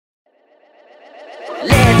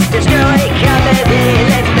Destroy comedy,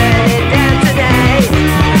 let's burn it down tonight.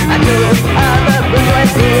 I do all the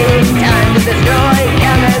bourgeoisie, time to destroy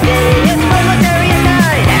comedy. It's proletariat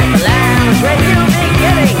night at the lounge where you'll be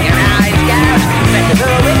getting your eyes gouged.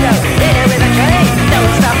 Festival window, dinner with a train.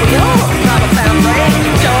 Don't stop with your marble found brain.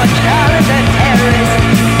 George Carlin's a terrorist,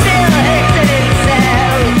 still exit in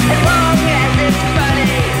cell. As long as it's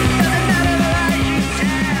funny, doesn't matter the lies you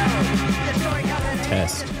tell. Destroy comedy.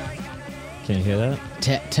 Test. Can you hear that?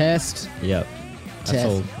 Test? Yep. That's Test.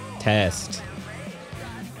 all. Test.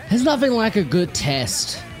 There's nothing like a good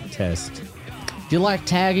test. Test. Do you like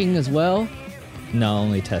tagging as well? No,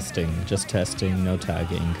 only testing. Just testing, no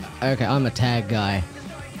tagging. Okay, I'm a tag guy.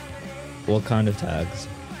 What kind of tags?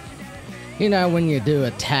 You know when you do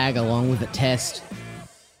a tag along with a test?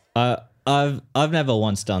 I've never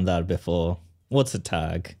once done that before. What's a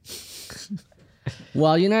tag?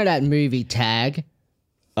 Well, you know that movie Tag?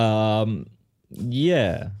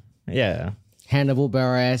 Yeah. Hannibal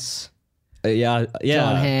Buress, Yeah.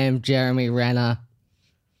 John Hamm, Jeremy Renner,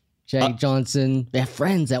 Jake Johnson. They're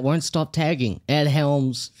friends that won't stop tagging. Ed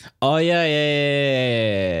Helms. Oh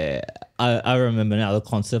yeah. I remember now the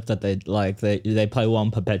concept that they play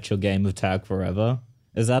one perpetual game of tag forever.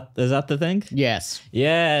 Is that the thing? Yes.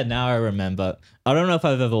 Yeah, now I remember. I don't know if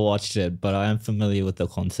I've ever watched it, but I am familiar with the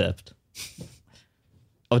concept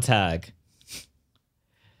of tag.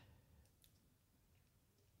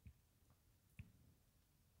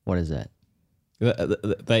 What is that?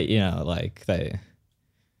 They you know like they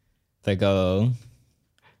go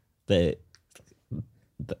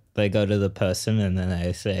they go to the person and then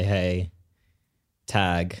they say, hey,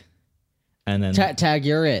 tag, and then Tag,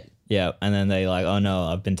 you're it. yeah, and then they like, oh no,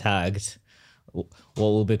 I've been tagged. What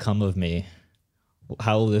will become of me?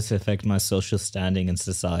 How will this affect my social standing in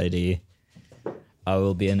society? I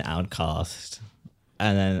will be an outcast.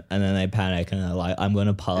 And then they panic and they're like, I'm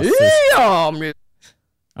gonna pass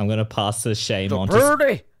this shame on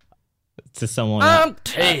to someone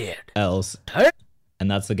else. And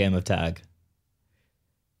that's the game of tag.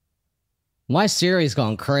 My Siri's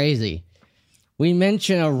gone crazy. We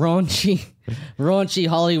mention a raunchy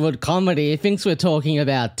Hollywood comedy. He thinks we're talking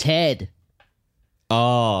about Ted.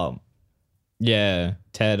 Oh, yeah,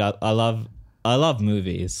 Ted. I love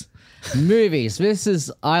movies. Movies. This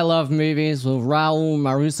is I Love Movies with Raul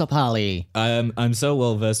Morusupalli. I'm so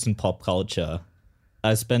well versed in pop culture.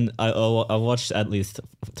 I watched at least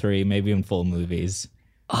 3, maybe even 4 movies.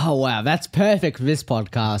 Oh, wow. That's perfect for this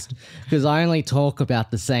podcast because I only talk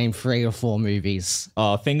about the same 3 or 4 movies.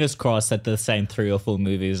 Oh, fingers crossed that the same 3 or 4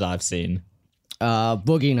 movies I've seen.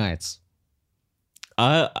 Boogie Nights.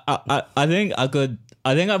 I think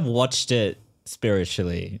I've watched it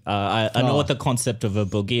spiritually. I know what the concept of a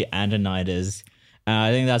boogie and a night is, and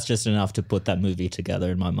I think that's just enough to put that movie together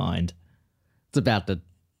in my mind. It's about the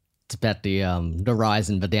rise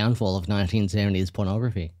and the downfall of 1970s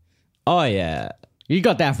pornography. Oh yeah. You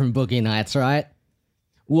got that from Boogie Nights, right?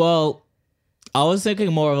 Well, I was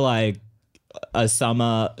thinking more of like a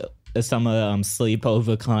summer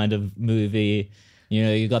sleepover kind of movie. You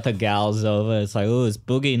know, you got the gals over. It's like, oh, it's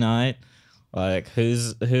Boogie Night. Like,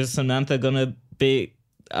 who's Samantha gonna be?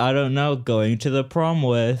 I don't know. Going to the prom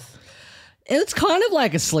with. It's kind of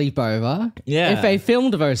like a sleepover. Yeah. If they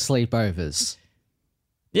filmed those sleepovers.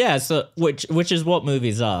 Yeah. So which is what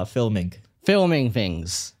movies are, filming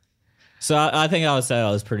things. So I think I would say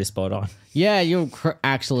I was pretty spot on. Yeah, you're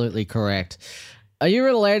absolutely correct. Are you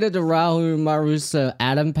related to Raul Marusa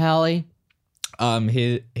Adam Pally?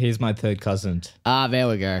 He's my third cousin. Ah, there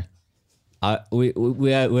we go.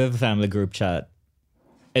 We have a family group chat.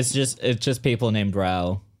 It's just people named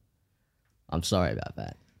Raul. I'm sorry about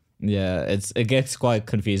that. Yeah, it gets quite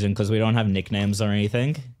confusing because we don't have nicknames or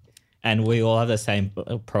anything, and we all have the same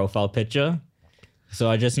profile picture. So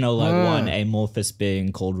I just know like one amorphous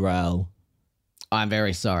being called Raul. I'm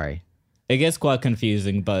very sorry. It gets quite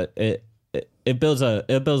confusing, but it builds a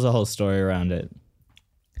whole story around it.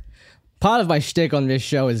 Part of my shtick on this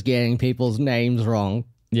show is getting people's names wrong.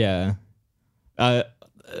 Yeah. I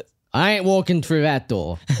ain't walking through that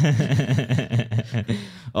door.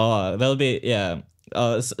 Oh, there'll be, yeah.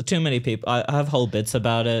 Too many people. I have whole bits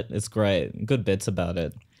about it. It's great. Good bits about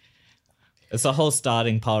it. It's the whole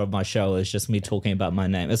starting part of my show is just me talking about my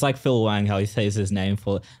name. It's like Phil Wang, how he says his name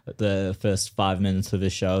for the first 5 minutes of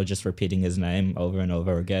his show, just repeating his name over and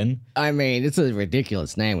over again. I mean, it's a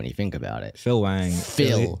ridiculous name when you think about it. Phil Wang.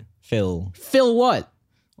 Phil. Phil what?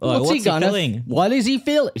 What's he filling? What is he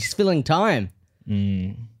filling? He's filling time.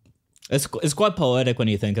 It's quite poetic when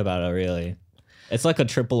you think about it, really. It's like a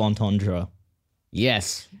triple entendre.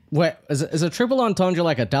 Yes. Wait, is a triple entendre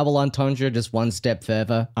like a double entendre, just one step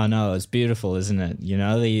further? I know, it's beautiful, isn't it? You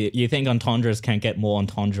know, you think entendres can't get more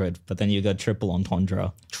entendre, but then you got triple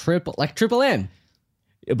entendre. Triple M.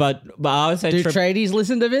 But I would say Do tradies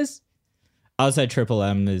listen to this? I would say triple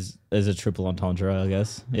M is a triple entendre, I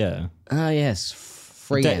guess. Yeah. Ah, yes.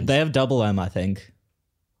 Free M's. They have double M, I think.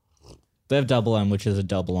 They have double M, which is a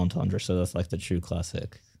double entendre, so that's like the true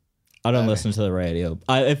classic. I don't listen to the radio.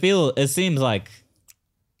 It seems like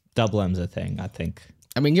double M's a thing, I think.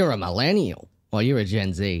 I mean, you're a millennial. Well, you're a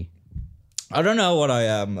Gen Z. I don't know what I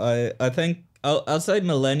am. I think I'll say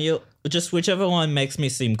millennial. Just whichever one makes me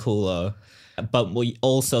seem cooler, but we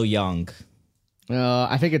also young.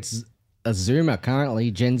 I think it's a Zoomer currently,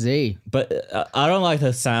 Gen Z. But I don't like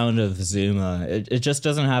the sound of Zoomer. It just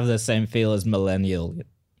doesn't have the same feel as millennial.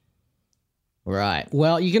 Right.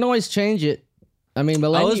 Well, you can always change it. I mean,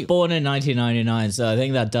 millennial. I was born in 1999, so I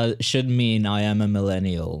think that should mean I am a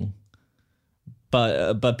millennial.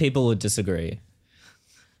 But people would disagree.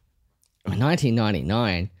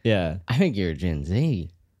 1999? Yeah. I think you're a Gen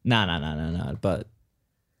Z. Nah. But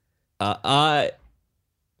But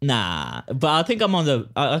I think I'm on the.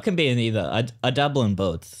 I can be in either. I dabble in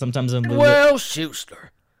both. Sometimes Well,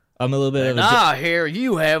 Schuster, I'm a little bit of and a. I hear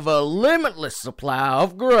you have a limitless supply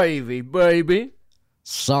of gravy, baby.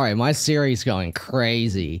 Sorry, my Siri's going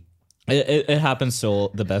crazy. It happens to all,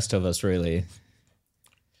 the best of us, really.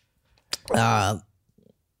 Uh,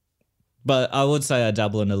 But I would say I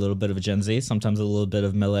dabble in a little bit of Gen Z, sometimes a little bit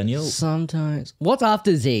of millennial. Sometimes. What's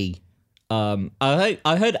after Z? I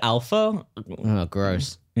heard alpha. Oh,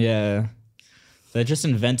 gross. Yeah, they're just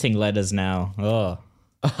inventing letters now. Oh,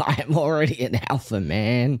 I'm already an alpha,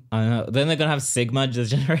 man. I know. Then they're gonna have Sigma, the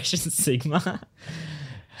generation Sigma.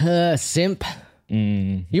 Simp.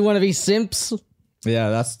 You want to be simps? Yeah,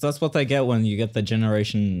 that's what they get when you get the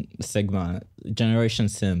generation Sigma, generation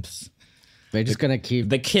simps. They're just gonna keep.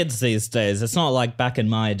 The kids these days, it's not like back in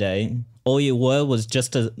my day. All you were was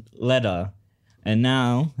just a letter, and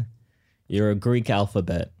now you're a Greek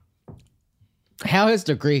alphabet. How is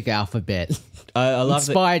the Greek alphabet I love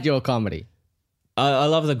inspired your comedy? I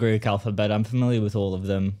love the Greek alphabet. I'm familiar with all of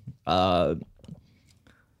them.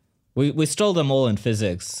 We stole them all in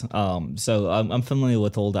physics. So I'm familiar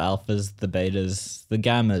with all the alphas, the betas, the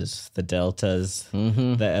gammas, the deltas,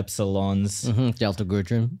 the epsilons, Delta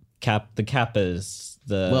Gudrun. the kappas,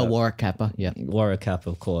 the Warwick Kappa. Yeah. Warwick Kappa,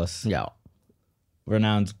 of course. Yeah.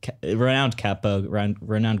 Renowned Kappa,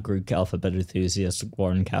 renowned Greek alphabet enthusiast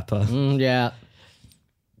Warren Kappa. Yeah.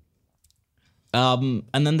 And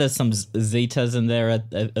then there's some zetas in there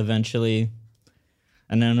eventually,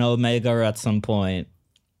 and then omega at some point.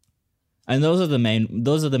 And those are the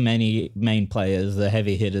many main players, the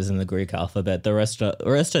heavy hitters in the Greek alphabet. The rest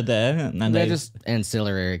are there, and They're just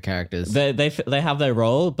ancillary characters. They have their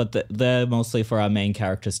role, but they're mostly for our main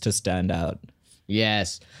characters to stand out.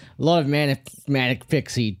 Yes. A lot of manic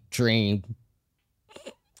pixie dream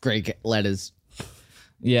Greek letters.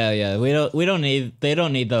 Yeah. They don't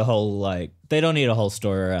need the whole they don't need a whole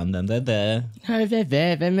story around them. They're there. No, they're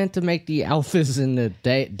there. They're meant to make the alphas and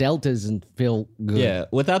the deltas and feel good. Yeah,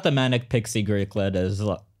 without the manic pixie Greek letters,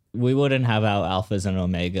 we wouldn't have our alphas and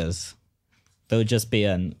omegas. There would just be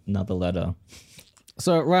another letter.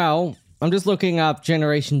 So, Raul, I'm just looking up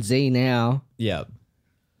Generation Z now. Yeah.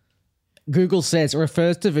 Google says it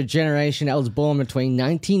refers to the generation that was born between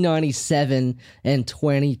 1997 and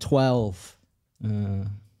 2012.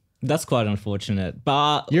 That's quite unfortunate.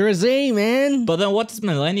 But You're a Z, man. But then what's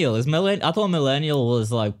millennial? I thought millennial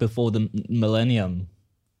was like before the millennium.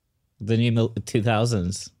 The new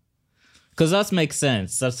 2000s. Because that makes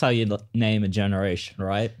sense. That's how you name a generation,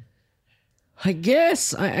 right? I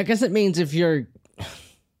guess. I guess it means if you're...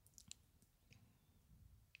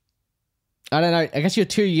 I don't know. I guess you're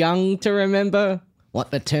too young to remember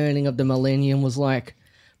what the turning of the millennium was like.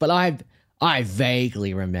 But I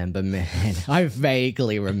vaguely remember, man. I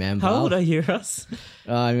vaguely remember. How old are you, Russ?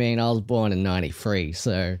 I mean, I was born in 93,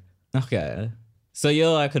 so... Okay. So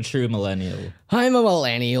you're like a true millennial. I'm a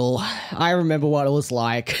millennial. I remember what it was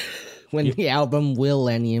like when the album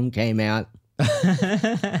Millennium came out.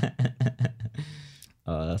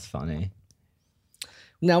 Oh, that's funny.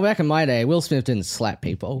 Now, back in my day, Will Smith didn't slap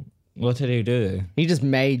people. What did he do? He just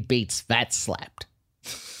made beats that slapped.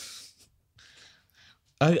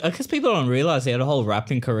 I guess people don't realize he had a whole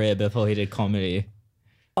rapping career before he did comedy.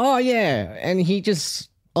 Oh, yeah. And he just...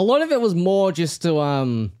 A lot of it was more just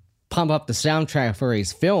to pump up the soundtrack for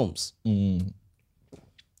his films.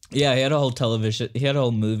 Yeah, he had a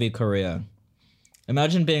whole movie career.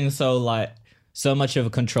 Imagine being so much of a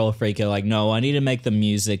control freak. You're like, no, I need to make the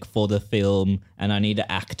music for the film and I need to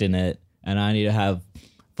act in it and I need to have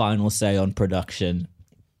final say on production.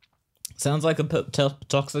 Sounds like a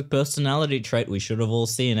toxic personality trait. We should have all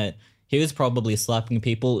seen it. He was probably slapping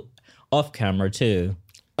people off camera too.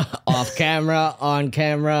 Off camera, on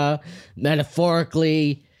camera,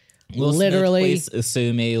 metaphorically, Will literally. Smith, please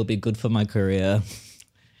sue me. It'll be good for my career.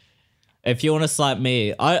 If you want to slap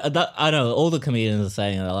me, I know all the comedians are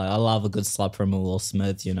saying it. Like, I love a good slap from Will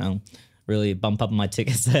Smith. You know, really bump up my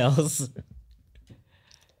ticket sales.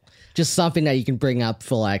 Just something that you can bring up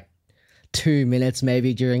for like 2 minutes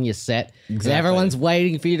maybe during your set. Exactly. Everyone's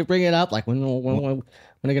waiting for you to bring it up. Like when are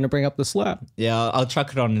they going to bring up the slap? Yeah, I'll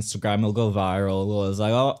chuck it on Instagram. It'll go viral. Or it's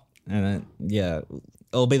like, oh, and then, yeah,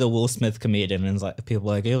 it'll be the Will Smith comedian. And it's like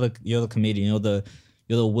people are like, you're the comedian. You're the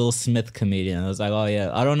Will Smith comedian. I was like, oh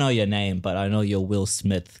yeah, I don't know your name, but I know you're Will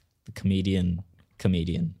Smith, the comedian.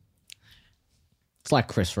 It's like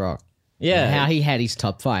Chris Rock. Yeah, How he had his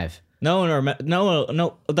top 5. No.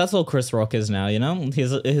 That's all Chris Rock is now. You know,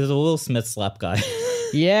 he's a Will Smith slap guy.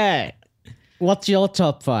 Yeah. What's your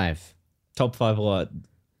top 5? Top 5 what?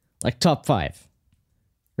 Like top 5.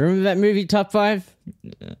 Remember that movie Top 5?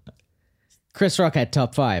 Chris Rock had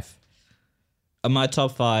top 5. My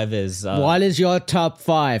top 5 is What is your top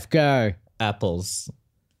 5? Go. apples,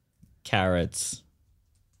 carrots,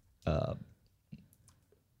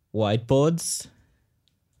 whiteboards,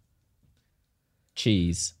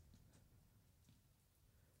 cheese.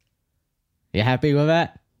 You happy with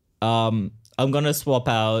that? I'm gonna swap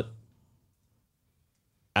out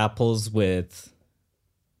apples with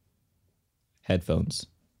headphones.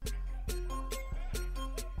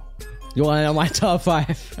 You want to know my top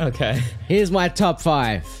 5? Okay. Here's my top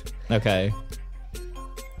 5. Okay.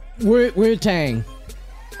 Wu-Tang.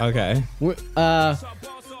 Okay.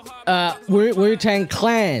 Wu-Tang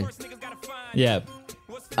Clan. Yeah.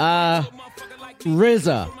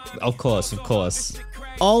 RZA. Of course.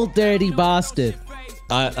 Old Dirty Bastard.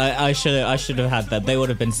 I should have had that. They would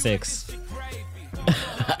have been 6.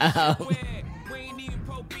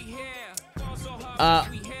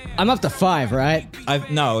 I'm up to 5, right?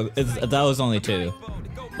 That was only 2.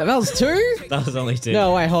 That was 2? That was only 2.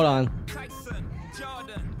 No, wait, hold on.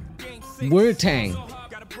 Wu-Tang.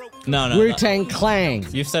 No. Wu-Tang Clan.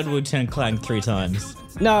 You've said Wu-Tang Clan 3 times.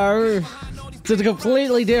 No. It's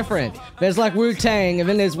completely different. There's like Wu-Tang, and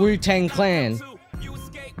then there's Wu-Tang Clan.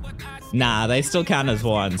 Nah, they still count as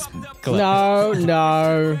ones.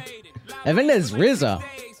 No. And then there's RZA.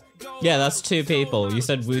 Yeah, that's 2 people. You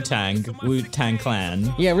said Wu-Tang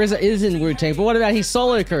Clan. Yeah, RZA is in Wu-Tang, but what about his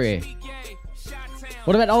solo career?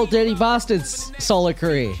 What about Old Dirty Bastard's solo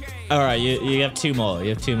career? All right, you have 2 more. You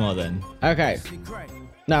have 2 more then. Okay.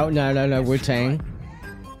 No, Wu-Tang.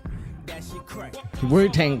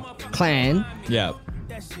 Wu-Tang Clan. Yeah.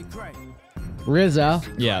 RZA.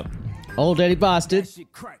 Yeah. Old Dirty Bastard.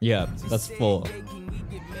 Yeah. That's 4.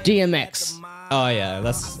 DMX. Oh yeah,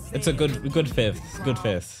 it's a good fifth. Good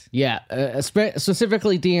fifth. Yeah,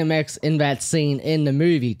 specifically DMX in that scene in the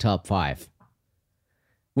movie Top 5.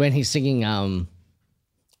 When he's singing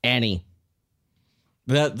Annie.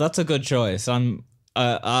 That's a good choice.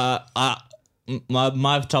 My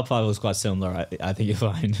top 5 was quite similar. I think you're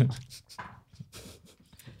fine.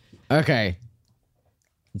 Okay.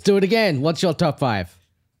 Let's do it again. What's your top 5?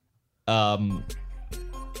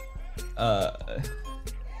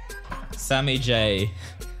 Sammy J.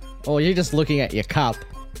 Oh, you're just looking at your cup.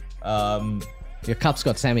 Your cup's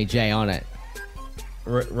got Sammy J on it.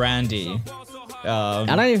 Randy. I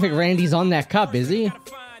don't even think Randy's on that cup, is he?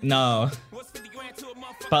 No.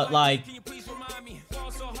 But like,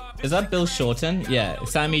 is that Bill Shorten? Yeah,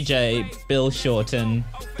 Sammy J, Bill Shorten.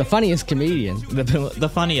 The funniest comedian. The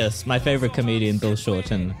funniest, my favorite comedian, Bill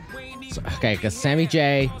Shorten. So, okay, because Sammy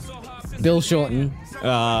J, Bill Shorten.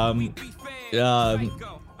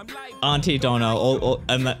 Auntie Donna.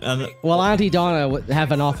 Well, Auntie Donna would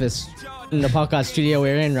have an office in the podcast studio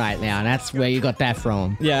we're in right now, and that's where you got that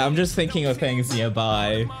from. Yeah, I'm just thinking of things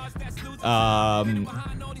nearby.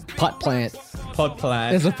 Pot plant. Pot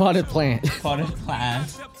plant. There's a potted plant. Potted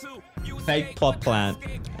plant. Fake pot plant.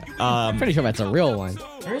 I'm pretty sure that's a real one.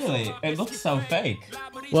 Really? It looks so fake.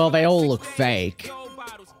 Well, they all look fake.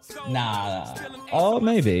 Nah. Oh,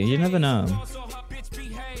 maybe. You never know.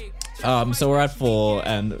 So we're at 4,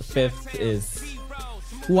 and 5th is...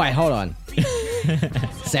 Wait, hold on.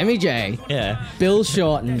 Sammy J. Yeah. Bill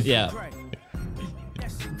Shorten. Yeah.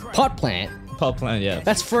 Pot plant. Pot plant, yeah.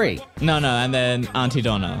 That's free. No, and then Auntie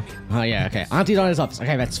Donna. Oh, yeah, okay. Auntie Donna's office.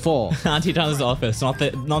 Okay, that's 4. Auntie Donna's office, not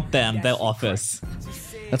them, their office.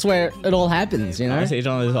 That's where it all happens, you know? Auntie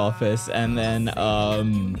Donna's office, and then,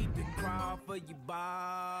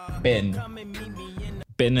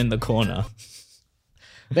 bin in the corner.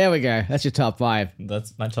 There we go. That's your top 5.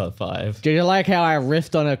 That's my top 5. Do you like how I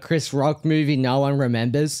riffed on a Chris Rock movie no one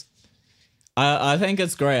remembers? I think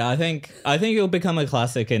it's great. I think it'll become a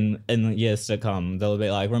classic in years to come. They'll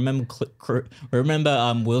be like, remember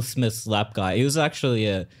Will Smith's slap guy? He was actually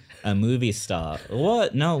a movie star.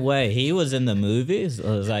 What? No way. He was in the movies?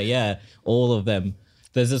 I was like, yeah, all of them.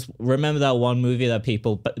 Remember that one movie that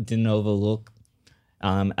people didn't overlook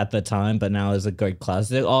at the time, but now is a great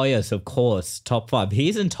classic? Oh, yes, of course. Top 5.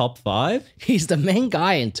 He's in top 5? He's the main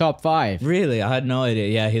guy in top 5. Really? I had no idea.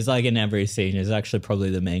 Yeah, he's like in every scene. He's actually probably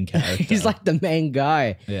the main character. He's like the main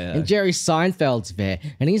guy. Yeah. And Jerry Seinfeld's there,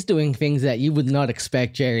 and he's doing things that you would not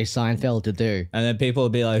expect Jerry Seinfeld to do. And then people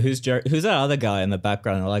would be like, who's that other guy in the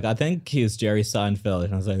background? Like, I think he's Jerry Seinfeld.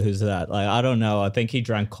 And I was like, who's that? Like, I don't know. I think he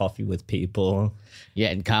drank coffee with people.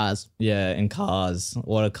 Yeah, in cars. Yeah, in cars.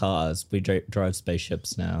 What are cars? We drive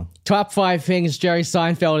spaceships now. Top 5 things Jerry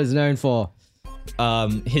Seinfeld is known for.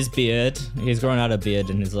 His beard. He's grown out a beard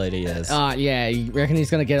in his later years. Yeah, you reckon he's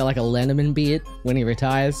gonna get like a Letterman beard when he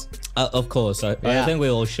retires? Of course. I think we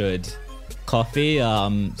all should. Coffee,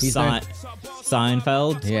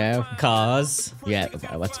 Seinfeld. Yeah. Cars. Yeah,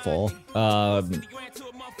 that's 4.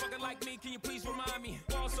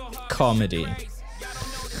 Comedy.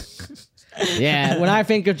 Yeah, when I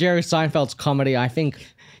think of Jerry Seinfeld's comedy, I think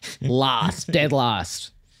dead last.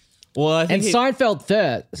 Well, I think And Seinfeld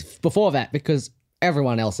third, before that, because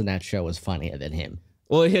everyone else in that show was funnier than him.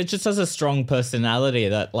 Well, he just has a strong personality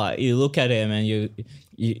that, like, you look at him and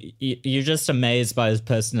you're just amazed by his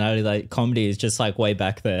personality. Like, comedy is just like way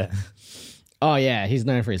back there. Oh yeah, he's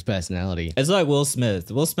known for his personality. It's like Will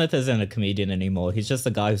Smith. Will Smith isn't a comedian anymore. He's just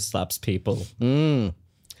a guy who slaps people.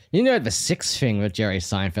 You know the 6th thing that Jerry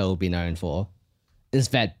Seinfeld will be known for is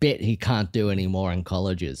that bit he can't do anymore in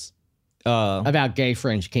colleges about gay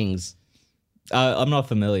French kings. I'm not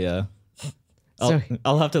familiar.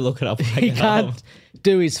 I'll have to look it up. He can't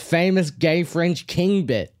do his famous gay French king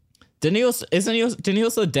bit. Didn't he also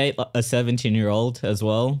date a 17-year-old as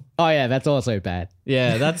well? Oh yeah, that's also bad.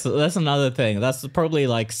 Yeah, that's another thing. That's probably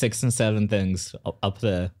like 6 and 7 things up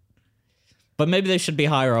there. But maybe they should be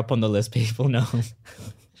higher up on the list. People know.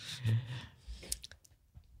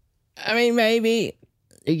 I mean, maybe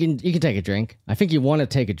you can take a drink. I think you want to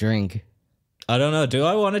take a drink. I don't know. Do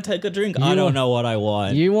I want to take a drink? I don't know what I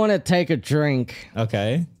want. You want to take a drink.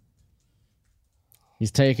 Okay. He's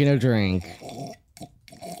taking a drink.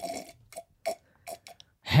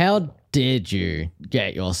 How did you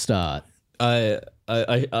get your start? I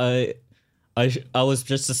was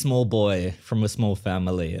just a small boy from a small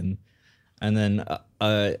family, and then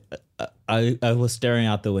I was staring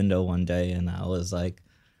out the window one day, and I was like,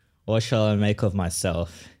 what shall I make of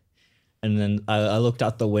myself? And then I looked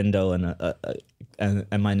out the window, and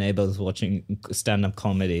my neighbor was watching stand-up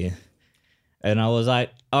comedy, and I was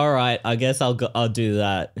like, all right, I guess I'll do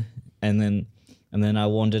that. And then I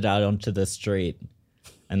wandered out onto the street,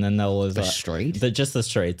 and then there was The street? just the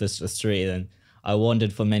street, and I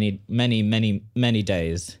wandered for many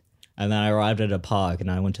days, and then I arrived at a park,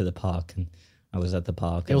 and I went to the park, and I was at the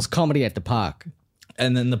park. It was comedy at the park.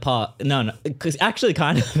 And then the park, no, because actually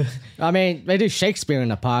kind of. I mean, they do Shakespeare in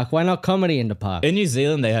the park. Why not comedy in the park? In New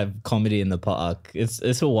Zealand, they have comedy in the park.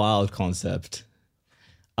 It's a wild concept.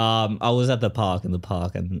 I was at the park, and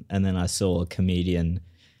then I saw a comedian,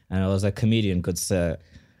 and I was like, comedian, good sir,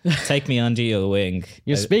 take me under your wing.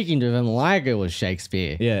 You're speaking to him like it was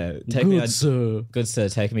Shakespeare. Yeah, good sir,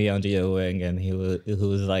 take me under your wing. And he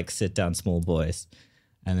was like, sit down, small boys.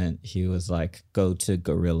 And then he was like, go to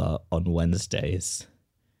Gorilla on Wednesdays.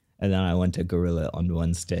 And then I went to Gorilla on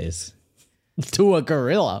Wednesdays. To a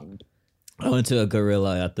gorilla. I went to a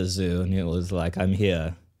gorilla at the zoo, and it was like, I'm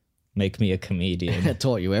here. Make me a comedian. That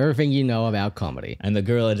taught you everything you know about comedy. And the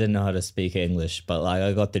gorilla didn't know how to speak English, but like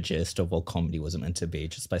I got the gist of what comedy was meant to be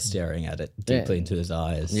just by staring at it deeply into his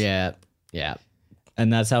eyes. Yeah, yeah.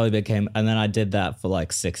 And that's how he became. And then I did that for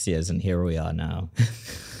like 6 years, and here we are now.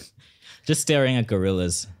 Just staring at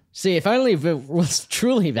gorillas. See, if only if it was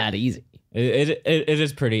truly that easy. It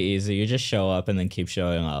is pretty easy. You just show up and then keep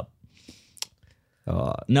showing up.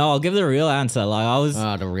 No, I'll give the real answer. Like I was.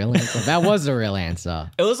 Oh, the real answer. That was the real answer.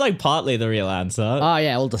 It was like partly the real answer. Oh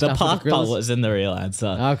yeah, all the The stuff with park gorillas. part was in the real answer.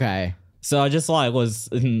 Okay. So I just like was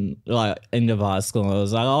in like end of high school. And I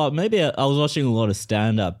was like, oh, maybe I was watching a lot of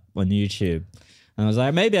stand up on YouTube, and I was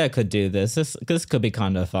like, maybe I could do this. This could be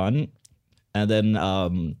kind of fun. And then I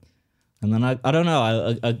don't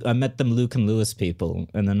know. I met them Luke and Lewis people,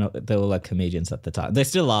 and then they were like comedians at the time. They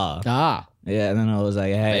still are. Ah, Yeah. And then I was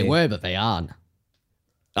like, hey, they were, but they aren't.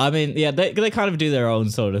 I mean, yeah, they kind of do their own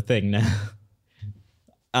sort of thing now.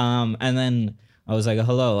 And then I was like,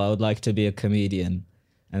 hello, I would like to be a comedian.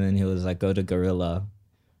 and then he was like, go to Gorilla,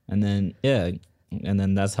 and then and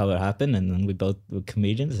then that's how it happened, and then we both were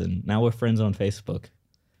comedians, and now we're friends on Facebook.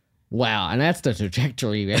 Wow, and that's the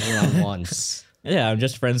trajectory everyone wants. Yeah, I'm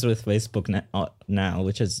just friends with Facebook now,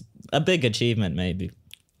 which is a big achievement, maybe.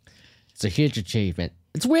 It's a huge achievement.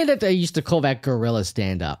 It's weird that they used to call that Gorilla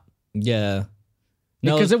stand-up. Yeah.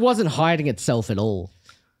 Because it wasn't hiding itself at all.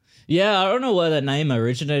 Yeah, I don't know where that name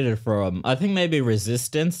originated from. I think maybe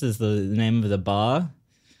Resistance is the name of the bar.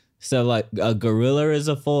 So like a guerrilla is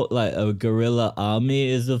a guerrilla army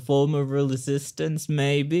is a form of resistance,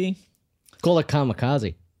 maybe. Call it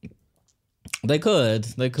kamikaze. They could.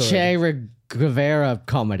 Che Guevara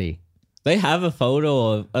comedy. They have a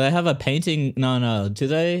photo of. They have a painting. No. Do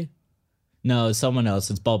they? No, it's someone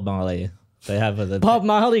else. It's Bob Marley. They have Bob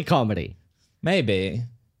Marley comedy. Maybe.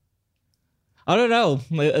 I don't know.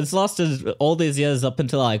 It's lasted all these years up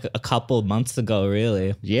until like a couple months ago,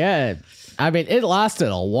 really. Yeah. I mean, it lasted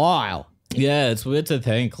a while. Yeah, it's weird to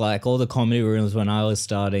think like all the comedy rooms when I was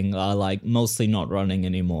starting are like mostly not running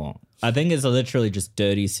anymore. I think it's literally just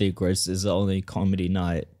Dirty Secrets is the only comedy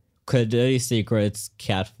night. Dirty Secrets,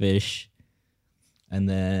 Catfish, and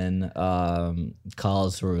then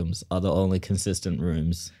Carl's rooms are the only consistent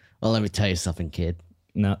rooms. Well, let me tell you something, kid.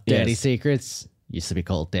 No, Dirty yes. Secrets used to be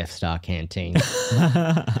called Death Star Canteen.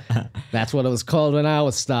 That's what it was called when I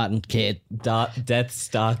was starting, kid. Death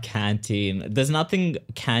Star Canteen. There's nothing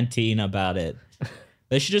canteen about it.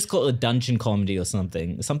 They should just call it dungeon comedy or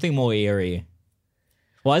something. Something more eerie.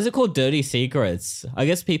 Why is it called Dirty Secrets? I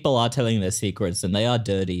guess people are telling their secrets and they are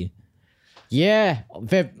dirty. Yeah,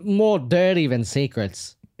 they're more dirty than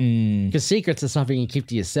secrets. Because secrets are something you keep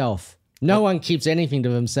to yourself. No one keeps anything to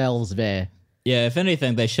themselves there. Yeah, if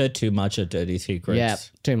anything, they share too much of Dirty Secrets. Yeah,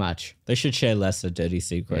 too much. They should share less of Dirty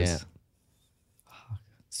Secrets. Yeah.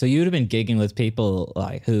 So you would have been gigging with people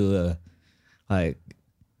like who, like,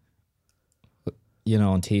 you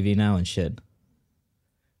know, on TV now and shit.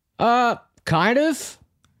 Kind of.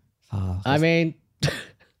 I mean,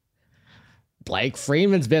 Blake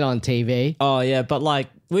Freeman's been on TV. Oh yeah, but like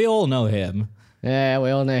we all know him. Yeah, we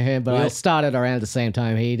all know him, but I started around the same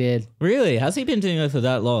time he did. Really? Has he been doing it for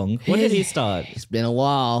that long? When did he start? It's been a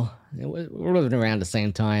while. We're living around the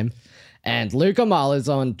same time. And Luca Mahler's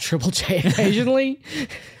on Triple J occasionally.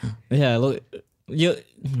 Yeah, look,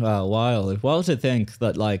 wild to think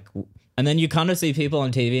that like, and then you kind of see people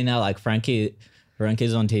on TV now, like Frankie's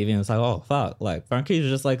on TV, and it's like, oh fuck, like Frankie's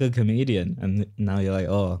just like a comedian, and now you're like,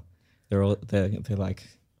 oh, they're like,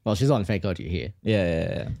 Well, she's on Thank God You're Here.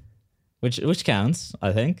 yeah. Which counts,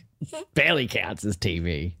 I think. Barely counts as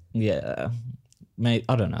TV. Yeah. Mate,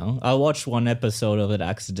 I don't know. I watched one episode of it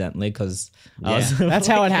accidentally because That's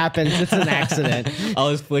how it happens. It's an accident. I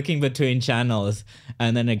was flicking between channels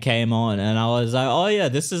and then it came on and I was like, oh yeah,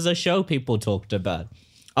 this is a show people talked about.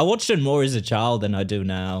 I watched it more as a child than I do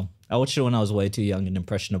now. I watched it when I was way too young and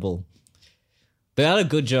impressionable. They had a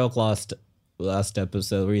good joke last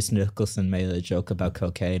episode. Reese Nicholson made a joke about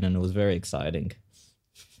cocaine and it was very exciting.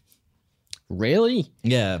 Really?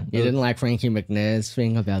 Yeah. You didn't like Frankie McNair's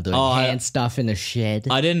thing about doing hand stuff in the shed?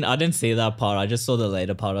 I didn't see that part. I just saw the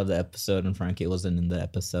later part of the episode and Frankie wasn't in the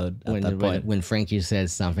episode at that point. When Frankie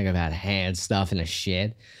says something about hand stuff in a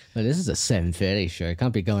shed. But this is a 7:30 show. You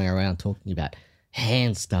can't be going around talking about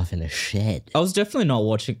hand stuff in a shed. I was definitely not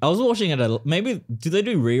watching. I was watching it maybe, do they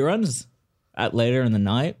do reruns at later in the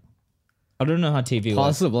night? I don't know how TV works.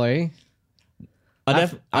 Possibly. I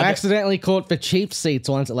accidentally caught the cheap seats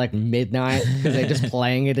once at like midnight because they're just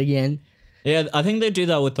playing it again. Yeah, I think they do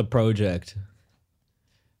that with The Project.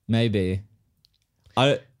 Maybe.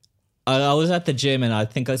 I was at the gym and I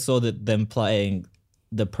think I saw them playing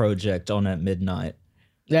The Project on at midnight.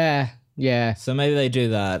 Yeah. So maybe they do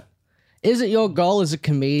that. Is it your goal as a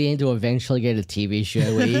comedian to eventually get a TV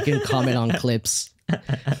show where you can comment on clips?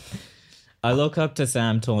 I look up to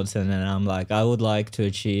Sam Taunton and I'm like, I would like to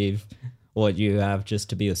achieve what you have just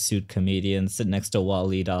to be a suit comedian, sit next to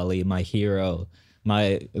Waleed Ali, my hero,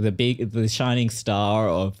 the shining star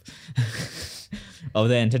of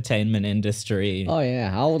the entertainment industry. Oh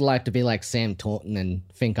yeah, I would like to be like Sam Taunton and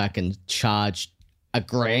think I can charge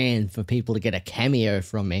 $1,000 for people to get a cameo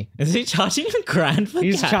from me. Is he charging $1,000 for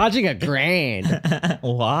He's charging $1,000.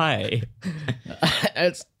 Why?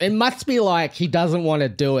 It must be like he doesn't want to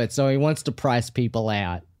do it, so he wants to price people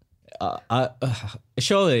out.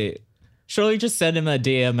 Surely just send him a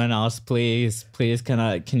DM and ask, please,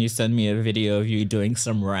 can you send me a video of you doing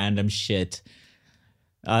some random shit?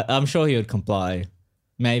 I'm sure he would comply.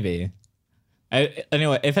 Maybe.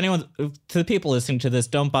 Anyway, to the people listening to this,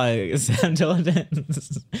 don't buy Sam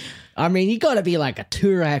Jordan's. I mean, you got to be like a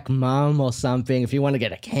Turak mum or something if you want to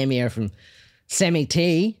get a cameo from Semi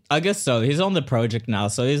T. I guess so. He's on the project now,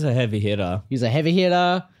 so he's a heavy hitter. He's a heavy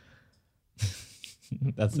hitter.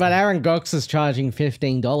 That's But Aaron Gox is charging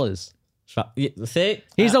 $15. see,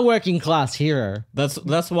 He's a working class hero.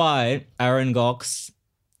 that's why Aaron Gox.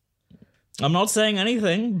 I'm not saying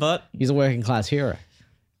anything, but He's a working class hero.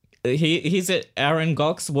 he's a Aaron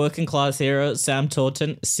Gox, working class hero. Sam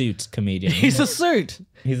Taunton, suit comedian. He's a suit.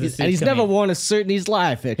 He's a suit And he's never comedian. worn a suit in his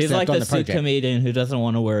life except He's like on the the suit project. comedian who doesn't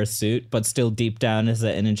want to wear a suit, but still deep down has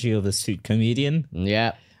the energy of a suit comedian.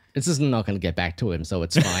 Yeah. It's just not going to get back to him, so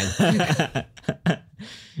it's fine.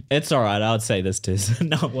 It's all right. I would say this too.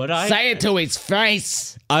 No, would I? Say it to his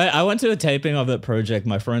face. I went to a taping of that project.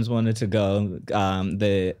 My friends wanted to go.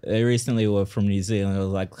 They recently were from New Zealand. They was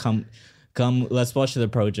like, come, let's watch the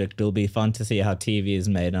project. It'll be fun to see how TV is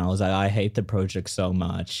made. And I was like, I hate the project so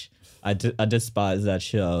much. I despise that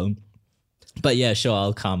show. But yeah, sure,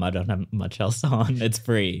 I'll come. I don't have much else on. It's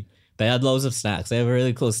free. They had loads of snacks. They have a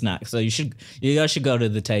really cool snack. So you guys should go to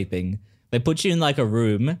the taping. They put you in like a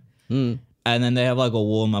room. And then they have like a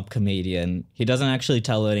warm-up comedian. He doesn't actually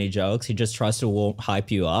tell any jokes. He just tries to hype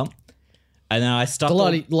you up. And then I stuck A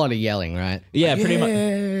lot of yelling, right? yeah, pretty much.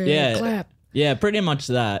 Yeah, clap. yeah, pretty much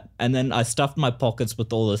that. And then I stuffed my pockets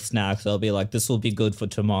with all the snacks. I'll be like, this will be good for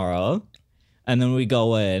tomorrow. And then we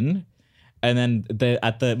go in, and then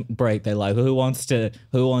at the break they're like, who wants to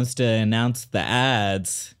announce the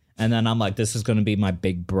ads? And then I'm like, this is going to be my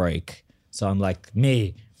big break. So I'm like,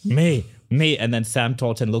 me. And then Sam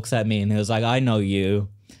Taunton looks at me and he was like, I know you.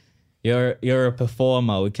 You're a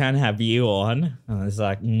performer. We can't have you on. And I was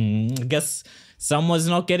like, I guess someone's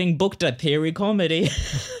not getting booked at Theory Comedy.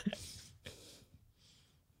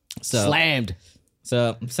 Slammed.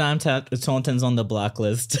 So Sam Taunton's on the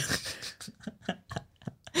blacklist.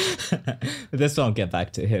 This won't get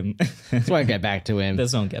back to him. This won't get back to him.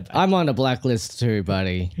 This won't get back. I'm on the blacklist too,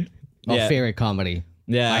 buddy. Of Yeah. Theory Comedy.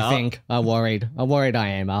 Yeah, I think. I'm worried I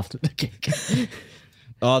am after the gig.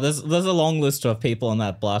 Oh, there's a long list of people on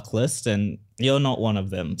that blacklist, and you're not one of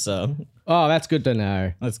them. So Oh, that's good to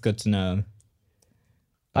know. that's good to know.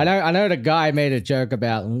 I know the guy made a joke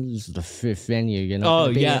about this is the fifth venue, you know. Oh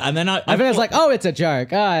yeah, and then I was like, oh, it's a joke.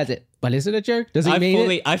 Is it? But is it a joke? Does he mean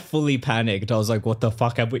it? I fully panicked. I was like, what the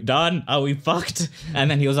fuck have we done? Are we fucked? And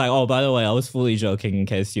then he was like, oh, by the way, I was fully joking in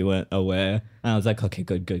case you weren't aware. And I was like, okay,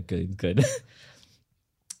 good.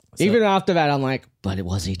 Even after that, I'm like, but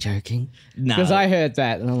was he joking? Nah. Because I heard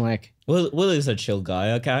that and I'm like, Will is a chill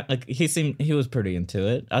guy. Okay, like he was pretty into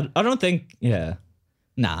it. I don't think, yeah.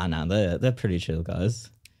 Nah, they're pretty chill guys.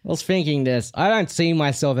 I was thinking this. I don't see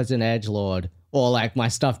myself as an edgelord or like my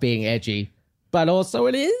stuff being edgy, but also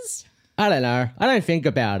it is. I don't know. I don't think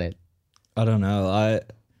about it. I don't know.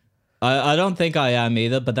 I don't think I am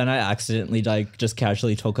either, but then I accidentally like just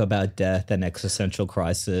casually talk about death and existential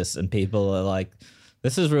crisis, and people are like,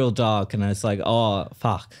 this is real dark, and it's like, oh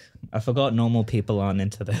fuck, I forgot normal people aren't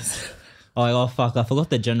into this. Oh fuck, I forgot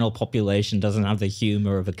the general population doesn't have the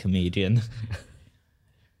humor of a comedian.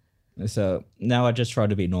 So now I just try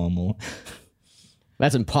to be normal.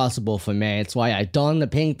 That's impossible for me. It's why I don the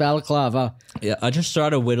pink balaclava. Yeah, I just try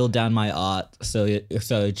to whittle down my art so it's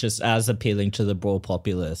just as appealing to the broad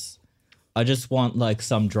populace. I just want like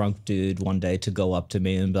some drunk dude one day to go up to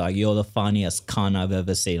me and be like, "You're the funniest cunt I've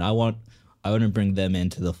ever seen." I want to bring them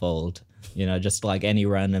into the fold, you know, just like any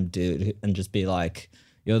random dude, and just be like,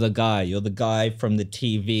 you're the guy from the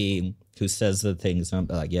TV who says the things. And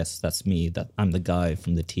I'm like, yes, that's me. I'm the guy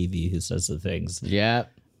from the TV who says the things. Yeah.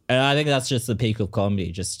 And I think that's just the peak of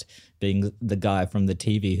comedy, just being the guy from the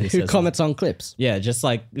TV who Who says comments on clips. yeah, just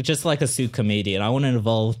like a suit comedian. I want to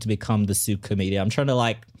evolve to become the suit comedian. I'm trying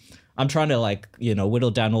to you know,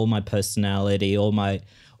 whittle down all my personality, all my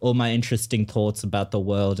interesting thoughts about the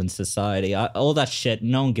world and society. All that shit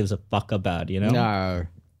no one gives a fuck about, you know? No.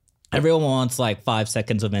 Everyone wants like 5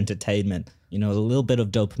 seconds of entertainment, you know, a little bit of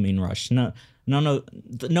dopamine rush. No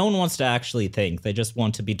one wants to actually think. They just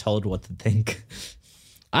want to be told what to think.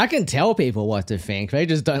 I can tell people what to think. They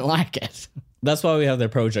just don't like it. That's why we have the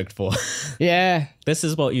project for. Yeah. This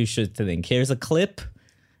is what you should think. Here's a clip.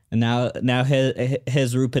 And now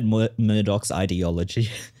here's Rupert Murdoch's ideology.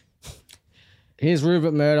 Here's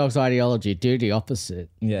Rupert Murdoch's ideology. Do the opposite.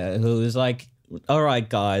 Yeah, who was like, all right,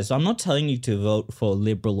 guys, I'm not telling you to vote for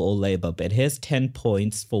Liberal or Labour, but here's 10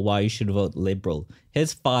 points for why you should vote Liberal.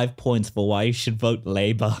 Here's 5 points for why you should vote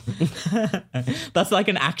Labour. That's like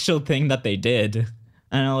an actual thing that they did.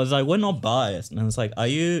 And I was like, we're not biased. And I was like, are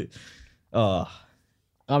you? Oh.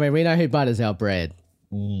 I mean, we know who butters our bread.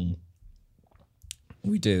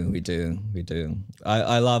 We do.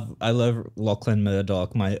 I love Lachlan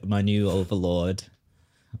Murdoch, my new overlord.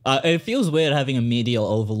 It feels weird having a media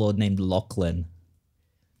overlord named Lachlan.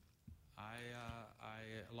 I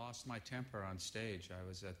lost my temper on stage. I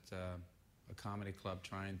was at a comedy club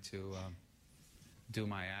trying to do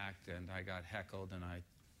my act, and I got heckled, and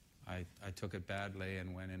I took it badly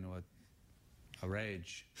and went into a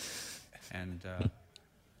rage, and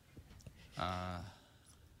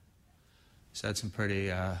said some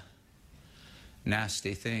pretty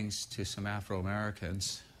nasty things to some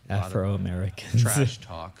Afro-Americans. Afro-Americans. Trash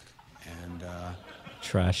talk, and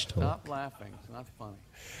Trash talk. Stop laughing. It's not funny.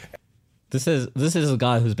 This is a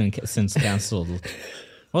guy who's been since cancelled.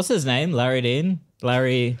 What's his name? Larry Dean?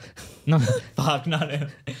 Larry... No, fuck, no.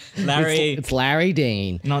 Larry... It's Larry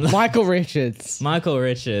Dean. No, Michael Richards. Michael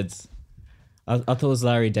Richards. I thought it was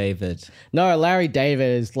Larry David. No, Larry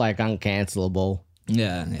David is like uncancelable.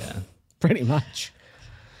 Yeah. Pretty much.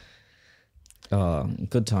 Oh,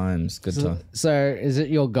 good times. So is it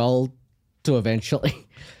your goal to eventually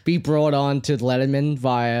be brought on to Letterman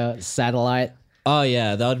via satellite Oh,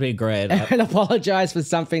 yeah, that would be great. and apologize for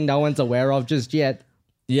something no one's aware of just yet?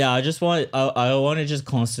 Yeah, I want to just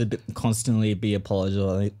constantly be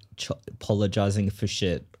apologizing for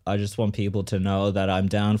shit. I just want people to know that I'm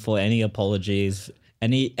down for any apologies,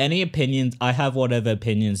 any opinions. I have whatever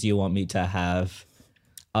opinions you want me to have.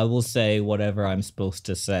 I will say whatever I'm supposed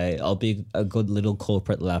to say. I'll be a good little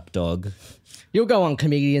corporate lapdog. You'll go on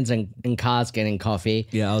comedians and cars getting coffee.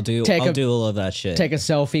 Yeah, I'll do all of that shit. Take a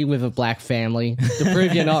selfie with a black family to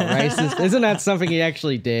prove you're not racist. Isn't that something he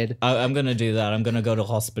actually did? I'm going to do that. I'm going to go to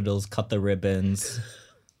hospitals, cut the ribbons,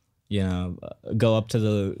 go up to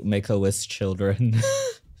the Make-A-Wish children.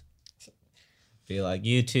 Be like,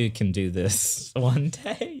 you too can do this one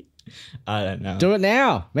day. I don't know. Do it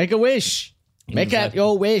now. Make a wish. Make out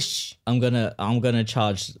your wish. I'm gonna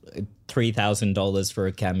charge $3,000 for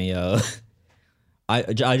a cameo.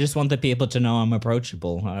 I just want the people to know I'm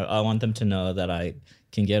approachable. I want them to know that I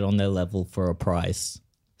can get on their level for a price.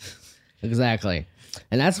 Exactly.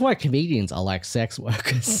 And that's why comedians are like sex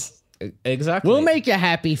workers. Exactly. We'll make you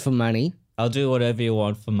happy for money. I'll do whatever you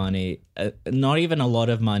want for money. Not even a lot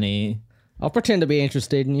of money. I'll pretend to be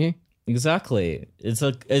interested in you. Exactly.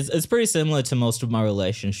 It's pretty similar to most of my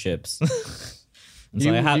relationships.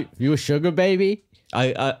 You a sugar baby?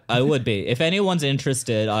 I would be. If anyone's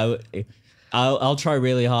interested, I'll try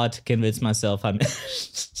really hard to convince myself I'm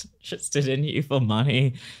interested in you for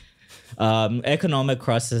money. Economic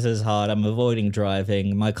crisis is hard. I'm avoiding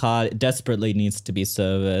driving. My car desperately needs to be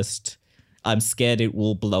serviced. I'm scared it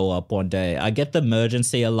will blow up one day. I get the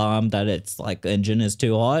emergency alarm that it's like engine is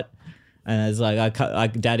too hot, and it's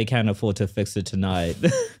like Daddy can't afford to fix it tonight,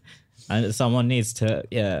 and someone needs to.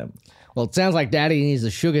 Yeah. Well, it sounds like daddy needs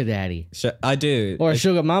a sugar daddy. I do. Or a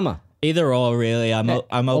sugar mama. Either or, really. I'm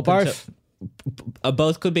open or both. to...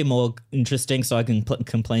 both could be more interesting, so I can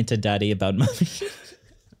complain to Daddy about mommy.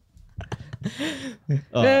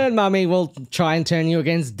 Then mommy will try and turn you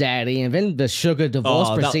against daddy, and then the sugar divorce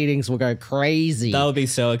proceedings will go crazy. That would be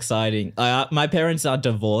so exciting. My parents are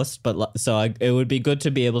divorced, but it would be good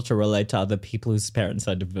to be able to relate to other people whose parents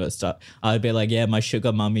are divorced. I'd be like, yeah, my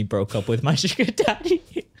sugar mommy broke up with my sugar daddy.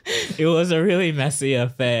 It was a really messy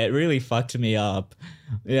affair. It really fucked me up.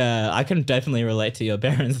 Yeah, I can definitely relate to your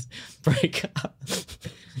parents' breakup.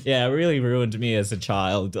 Yeah, it really ruined me as a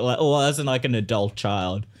child. Or as an adult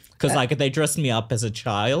child. Because they dressed me up as a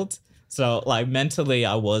child. So mentally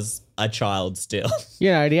I was a child still.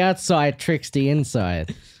 The outside tricks the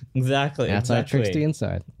inside. Exactly. The outside tricks the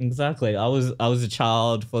inside. Exactly. I was a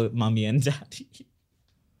child for mommy and daddy.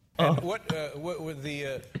 And what were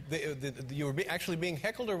you were actually being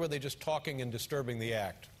heckled, or were they just talking and disturbing the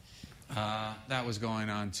act? that was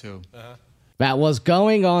going on too. That was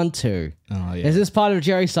going on too. Oh yeah. Is this part of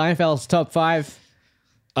Jerry Seinfeld's top 5?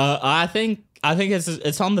 I think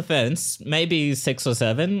it's on the fence. Maybe 6 or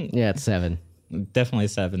 7. Yeah, it's 7. Definitely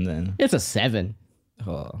 7 then. It's a 7.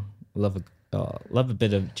 Oh, love a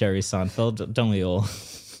bit of Jerry Seinfeld, don't we all?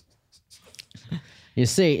 You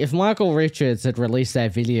see, if Michael Richards had released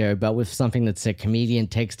that video, but with something that said comedian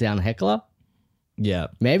takes down heckler, Yeah.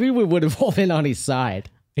 maybe we would have all been on his side.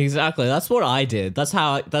 Exactly. That's what I did. That's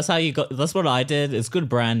what I did. It's good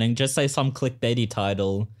branding. Just say some clickbaity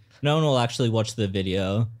title. No one will actually watch the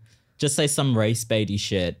video. Just say some race baity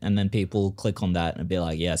shit, and then people click on that and be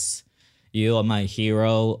like, yes, you are my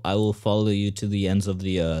hero. I will follow you to the ends of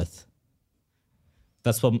the earth.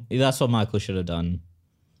 That's what Michael should have done.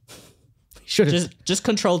 Just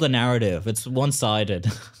control the narrative. It's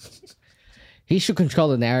one-sided. He should control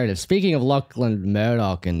the narrative. Speaking of Lachlan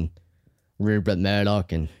Murdoch and Rupert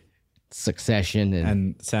Murdoch and Succession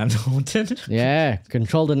and Sam Norton. yeah,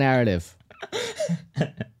 control the narrative.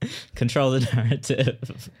 Control the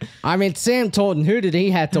narrative. I mean, Sam Taunton, who did he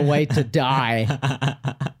have to wait to die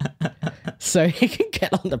so he can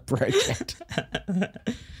get on the project?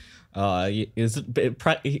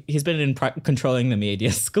 He's been in controlling the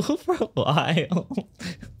media school for a while.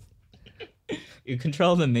 You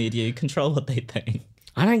control the media, you control what they think.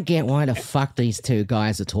 I don't get why the fuck these two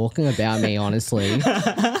guys are talking about me, honestly.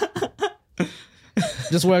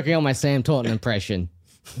 Just working on my Sam Taunton impression.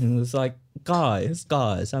 It was like, guys,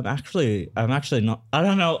 I'm actually not. I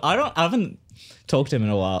don't know. I haven't talked to him in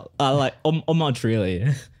a while. Or not really.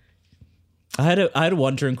 I had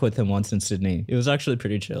one drink with him once in Sydney. It was actually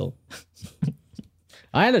pretty chill.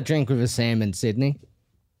 I had a drink with a Sam in Sydney.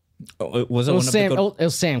 Was it It was one Sam. of the It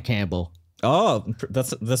was Sam Campbell, Oh,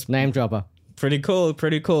 that's name dropper. pretty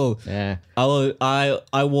cool. Yeah.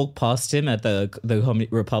 I walked past him at the Comedy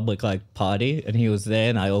Republic party, and he was there,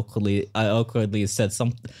 and I awkwardly said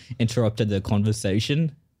interrupted the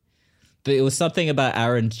conversation. But it was something about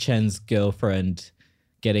Aaron Chen's girlfriend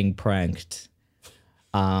getting pranked.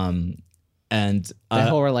 And That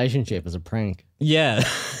whole relationship was a prank. yeah,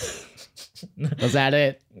 Was that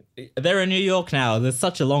it? they're in New York now. There's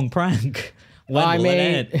such a long prank. When I will it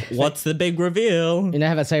mean- end? What's the big reveal? You know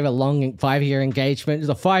how they say a long 5-year engagement? It's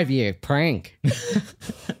a 5-year prank.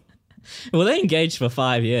 Well, they engaged for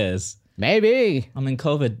 5 years. Maybe. I mean,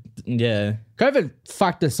 COVID, yeah. COVID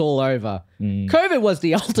fucked us all over. COVID was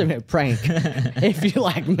the ultimate prank. If you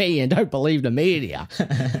like me and don't believe the media.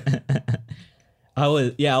 I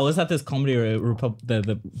was at this Comedy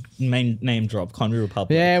the main name drop, Comedy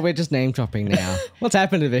Republic. Yeah, we're just name dropping now. What's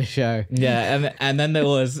happened to this show? Yeah, and then there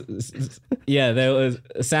was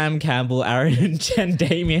Sam Campbell, Aaron Chen,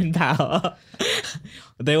 Damien Power.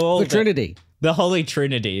 They were all The Trinity. the holy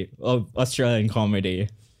trinity of Australian comedy.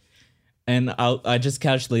 And I just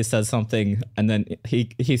casually said something, and then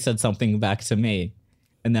he said something back to me,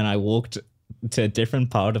 and then I walked to a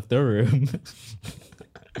different part of the room.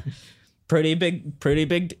 Pretty big.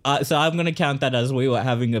 So I'm gonna count that as we were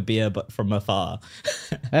having a beer, but from afar.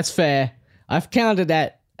 That's fair. I've counted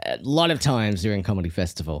that a lot of times during Comedy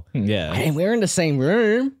Festival. Yeah, And we're in the same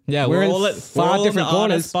room. yeah. we're in all at far we're different all in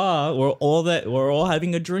the corners. Bar. We're all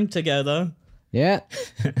having a drink together. Yeah.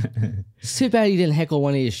 It's too bad you didn't heckle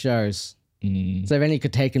one of your shows. So then you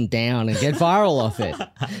could take him down and get viral off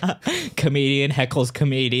it. Comedian heckles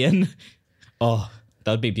comedian. Oh,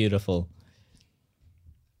 that'd be beautiful.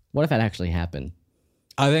 What if that actually happened?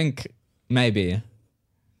 I think maybe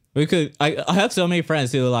we could. I have so many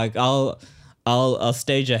friends who are like, I'll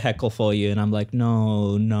stage a heckle for you, and I'm like,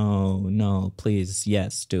 no, please,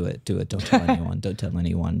 yes, do it. Don't tell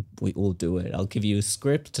anyone. We will do it. I'll give you a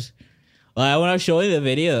script. Like when I show you the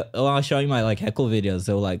video, when I was showing my heckle videos,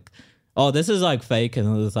 they were like, oh, this is fake, and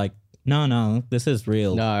I was like, no, this is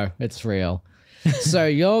real. No, it's real. So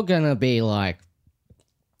you're gonna be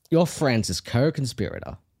your friend's is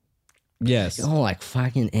co-conspirator. Yes, You're like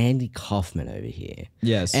fucking Andy Kaufman over here.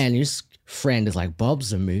 yes, And your friend is like Bob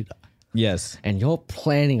Zamuda. yes. And you're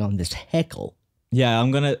planning on this heckle. Yeah,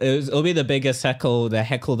 it'll be the biggest heckle. The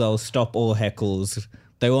heckle that'll stop all heckles.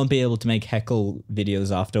 They won't be able to make heckle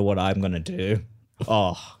videos after what I'm gonna do.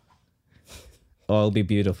 Oh, it'll be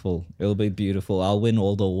beautiful. I'll win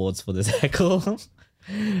all the awards for this heckle.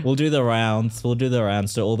 We'll do the rounds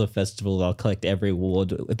to all the festivals. I'll collect every award.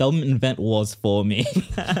 They'll invent awards for me.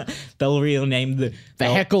 They'll rename The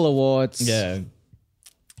heckle awards. Yeah.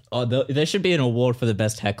 Oh, there should be an award for the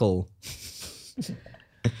best heckle.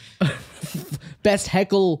 Best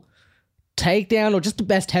heckle takedown or just the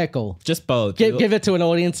best heckle? Just both. Give it to an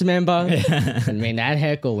audience member. I mean, that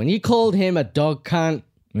heckle. When you called him a dog cunt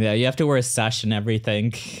Yeah, you have to wear a sash and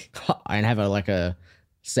everything. and have a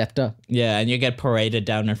scepter. Yeah, and you get paraded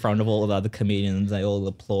down in front of all the other comedians. They all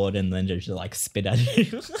applaud and then just spit at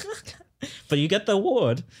you. But you get the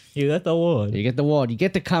award. You get the award. You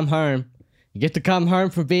get to come home. You get to come home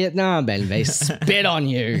from Vietnam and they spit on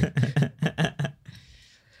you.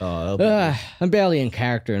 Oh, I I'm barely in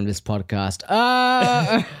character in this podcast.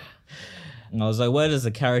 was like, where does the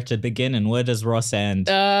character begin and where does Ross end?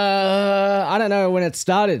 I don't know when it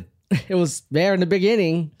started. It was there in the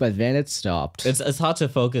beginning, but then it stopped. It's hard to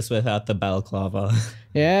focus without the balaclava.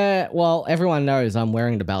 Yeah, well, everyone knows I'm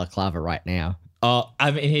wearing the balaclava right now. Oh, I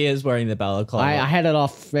mean, he is wearing the balaclava. I had it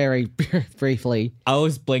off very briefly. I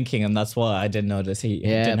was blinking, and that's why I didn't notice he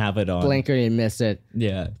didn't have it on. Blinker, you miss it.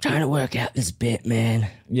 Yeah, Trying to work out this bit, man.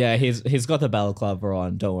 yeah. He's got the balaclava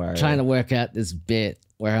on. Don't worry. Trying to work out this bit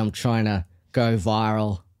where I'm trying to go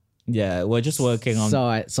viral. Yeah, we're just working on.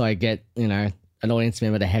 So I get, an audience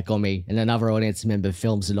member to heckle me, and another audience member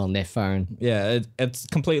films it on their phone. Yeah, it's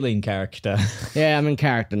completely in character. Yeah, I'm in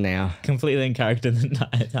character now. Completely in character the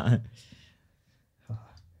entire time.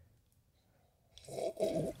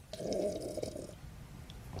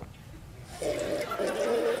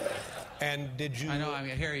 And did you? I know. I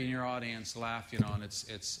mean, hearing your audience laugh, and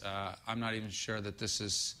it's. I'm not even sure that this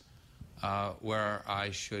is where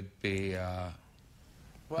I should be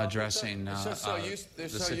addressing the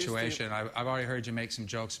situation. I've already heard you make some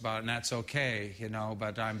jokes about it, and that's okay,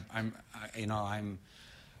 But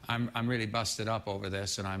I'm really busted up over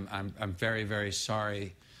this, and I'm very, very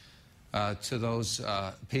sorry to those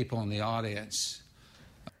people in the audience.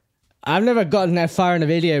 I've never gotten that far in a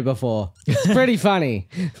video before. It's pretty funny.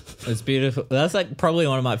 It's beautiful. That's like probably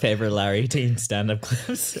one of my favorite Larry Dean stand-up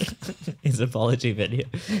clips. His apology video.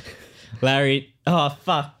 Larry, oh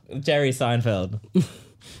fuck, Jerry Seinfeld.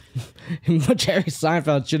 Jerry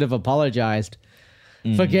Seinfeld should have apologized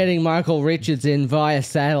for getting Michael Richards in via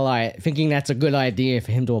satellite, thinking that's a good idea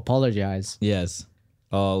for him to apologize. Yes.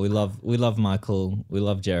 Oh, we love Michael. We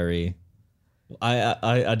love Jerry.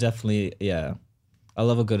 I definitely, yeah. I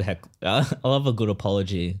love a good I love a good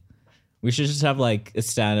apology. We should just have like a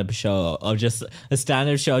stand-up show, or just a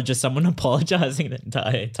stand-up show, just someone apologizing the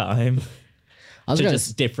entire time to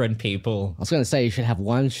just different people. I was going to say you should have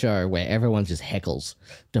one show where everyone just heckles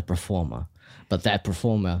the performer, but that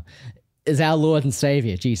performer is our Lord and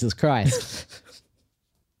Savior, Jesus Christ.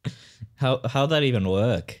 How that even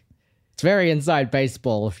work? It's very inside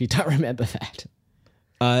baseball if you don't remember that.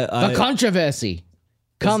 The controversy.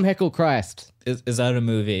 Come heckle Christ. Is that a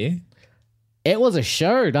movie? It was a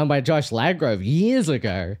show done by Josh Ladgrove years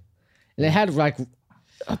ago. And it had like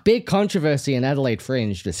a big controversy in Adelaide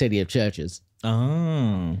Fringe, the city of churches.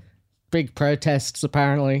 Oh. Big protests,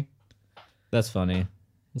 apparently. That's funny.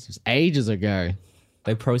 This was ages ago.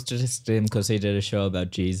 They protested him because he did a show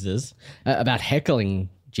about Jesus. About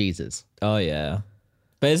heckling Jesus. Oh, yeah.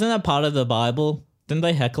 But isn't that part of the Bible? Didn't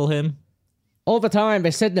they heckle him? All the time,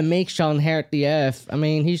 they said the meek shall inherit the earth. I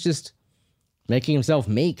mean, he's just making himself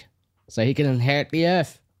meek so he can inherit the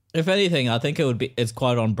earth. If anything, I think it's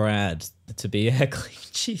quite on brand to be heckling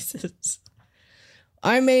Jesus.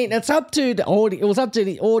 I mean, it's up to the audience. It was up to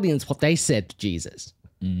the audience what they said to Jesus.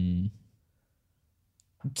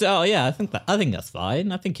 So yeah, I think that's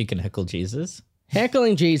fine. I think you can heckle Jesus.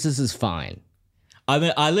 Heckling Jesus is fine. I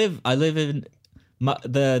mean, I live in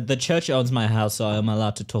the church owns my house, so I'm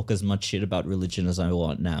allowed to talk as much shit about religion as I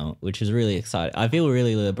want now, which is really exciting. I feel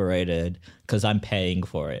really liberated because I'm paying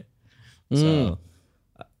for it. So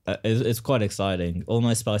it's quite exciting. All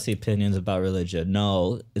my spicy opinions about religion.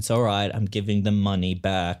 No, it's all right. I'm giving them money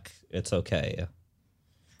back. It's okay.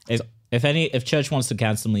 If church wants to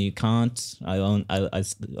cancel me, you can't. I own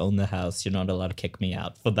the house. You're not allowed to kick me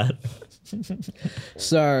out for that.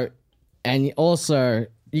 So, and also,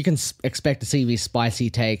 you can expect to see these spicy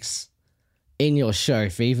takes in your show,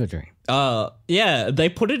 Fever Dream. Yeah, they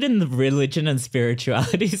put it in the religion and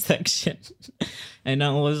spirituality section. And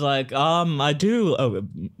I was like, I do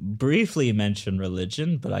briefly mention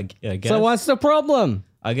religion, but I guess... So what's the problem?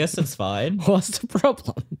 I guess it's fine. What's the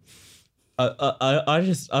problem?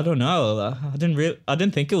 I don't know. I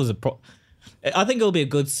didn't think it was a I think it'll be a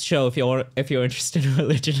good show if you're interested in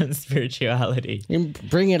religion and spirituality. You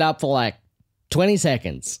bring it up for like 20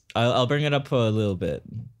 seconds. I'll bring it up for a little bit.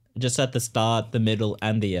 Just at the start, the middle,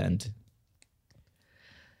 and the end.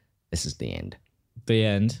 This is the end. The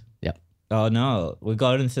end? Yep. Oh no, we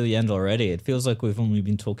got into the end already. It feels like we've only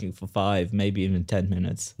been talking for 5, maybe even 10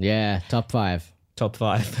 minutes. Yeah, top 5. Top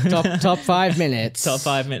 5. top 5 minutes. Top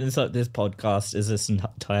 5 minutes of this podcast is this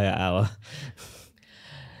entire hour.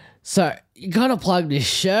 So you gotta plug this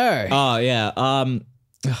show. Oh yeah.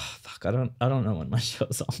 Fuck. I don't know when my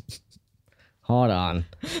show's on. Hold on.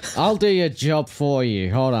 I'll do your job for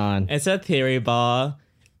you. Hold on. It's at Theory Bar.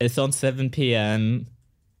 It's on 7 p.m.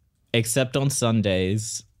 Except on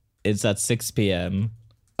Sundays. It's at 6 p.m.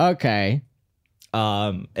 Okay.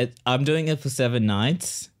 I'm doing it for 7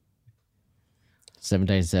 nights. 7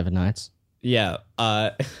 days, 7 nights. Yeah.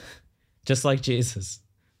 Just like Jesus.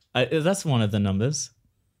 That's one of the numbers.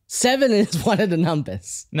 7 is one of the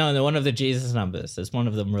numbers. No, one of the Jesus numbers. It's one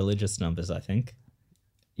of the religious numbers, I think.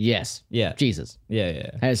 Yes. Yeah. Jesus.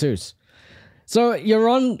 Yeah. Jesus. So you're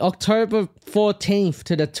on October 14th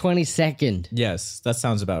to the 22nd. Yes, that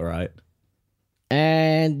sounds about right.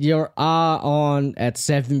 And you are on at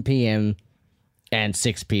 7 p.m. and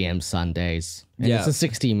 6 p.m. Sundays. And Yeah. it's a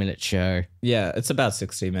 60-minute show. Yeah, it's about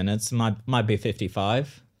 60 minutes. Might be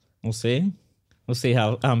 55. We'll see. We'll see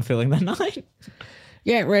how I'm feeling that night.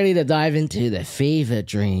 Get ready to dive into The Fever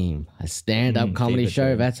Dream, a stand-up comedy Fever show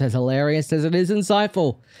Dream. that's as hilarious as it is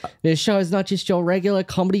insightful. This show is not just your regular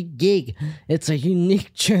comedy gig. It's a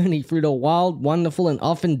unique journey through the wild, wonderful, and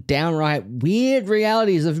often downright weird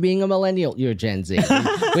realities of being a millennial. You're Gen Z.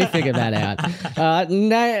 We figured that out.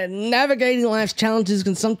 Navigating life's challenges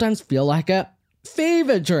can sometimes feel like a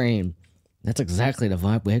fever dream. That's exactly the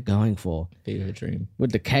vibe we're going for. Fever dream.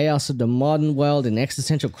 With the chaos of the modern world and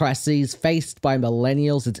existential crises faced by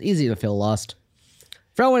millennials, it's easy to feel lost.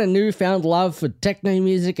 Throw in a newfound love for techno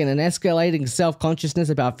music and an escalating self-consciousness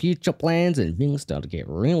about future plans, and things start to get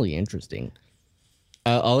really interesting.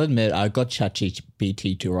 I'll admit, I got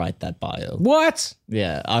ChatGPT to write that bio. What?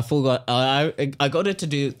 Yeah, I forgot. I got it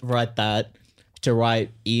to write that, to write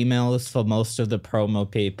emails for most of the promo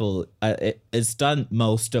people. It's done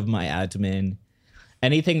most of my admin.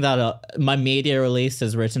 Anything that my media release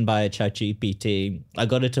is written by a ChatGPT. I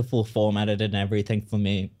got it to full format it and everything for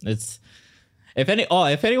me. It's if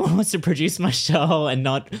anyone wants to produce my show and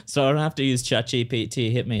not so I don't have to use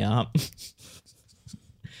ChatGPT, hit me up.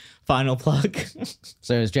 Final plug.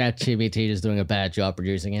 So is ChatGPT just doing a bad job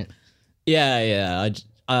producing it? Yeah.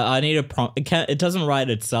 I need a prompt. It doesn't write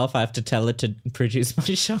itself. I have to tell it to produce my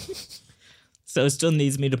show. So it still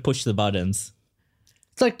needs me to push the buttons.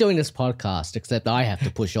 It's like doing this podcast, except I have to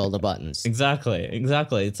push all the buttons. Exactly.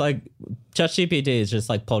 It's like ChatGPT is just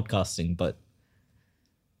like podcasting, but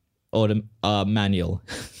manual.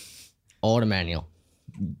 Order manual.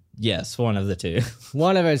 Yes, one of the two.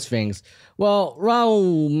 One of those things. Well,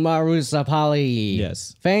 Raul Morusupalli.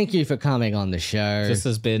 Yes. Thank you for coming on the show. This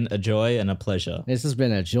has been a joy and a pleasure. This has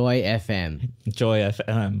been a Joy FM. Joy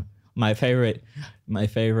FM, my favorite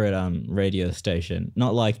radio station.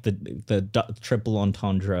 Not like the triple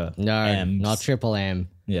entendre. No, M's. not Triple M.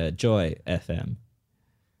 Yeah, Joy FM.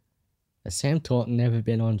 Has Sam Taunton never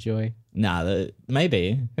been on Joy? Nah,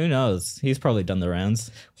 maybe. Who knows? He's probably done the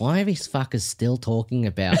rounds. Why are these fuckers still talking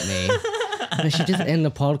about me? They should just end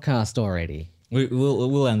the podcast already.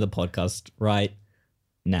 We'll end the podcast right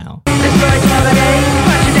now. Destroys holidays,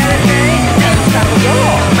 crashing down a train, doesn't stop a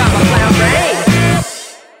war from a cloud rain.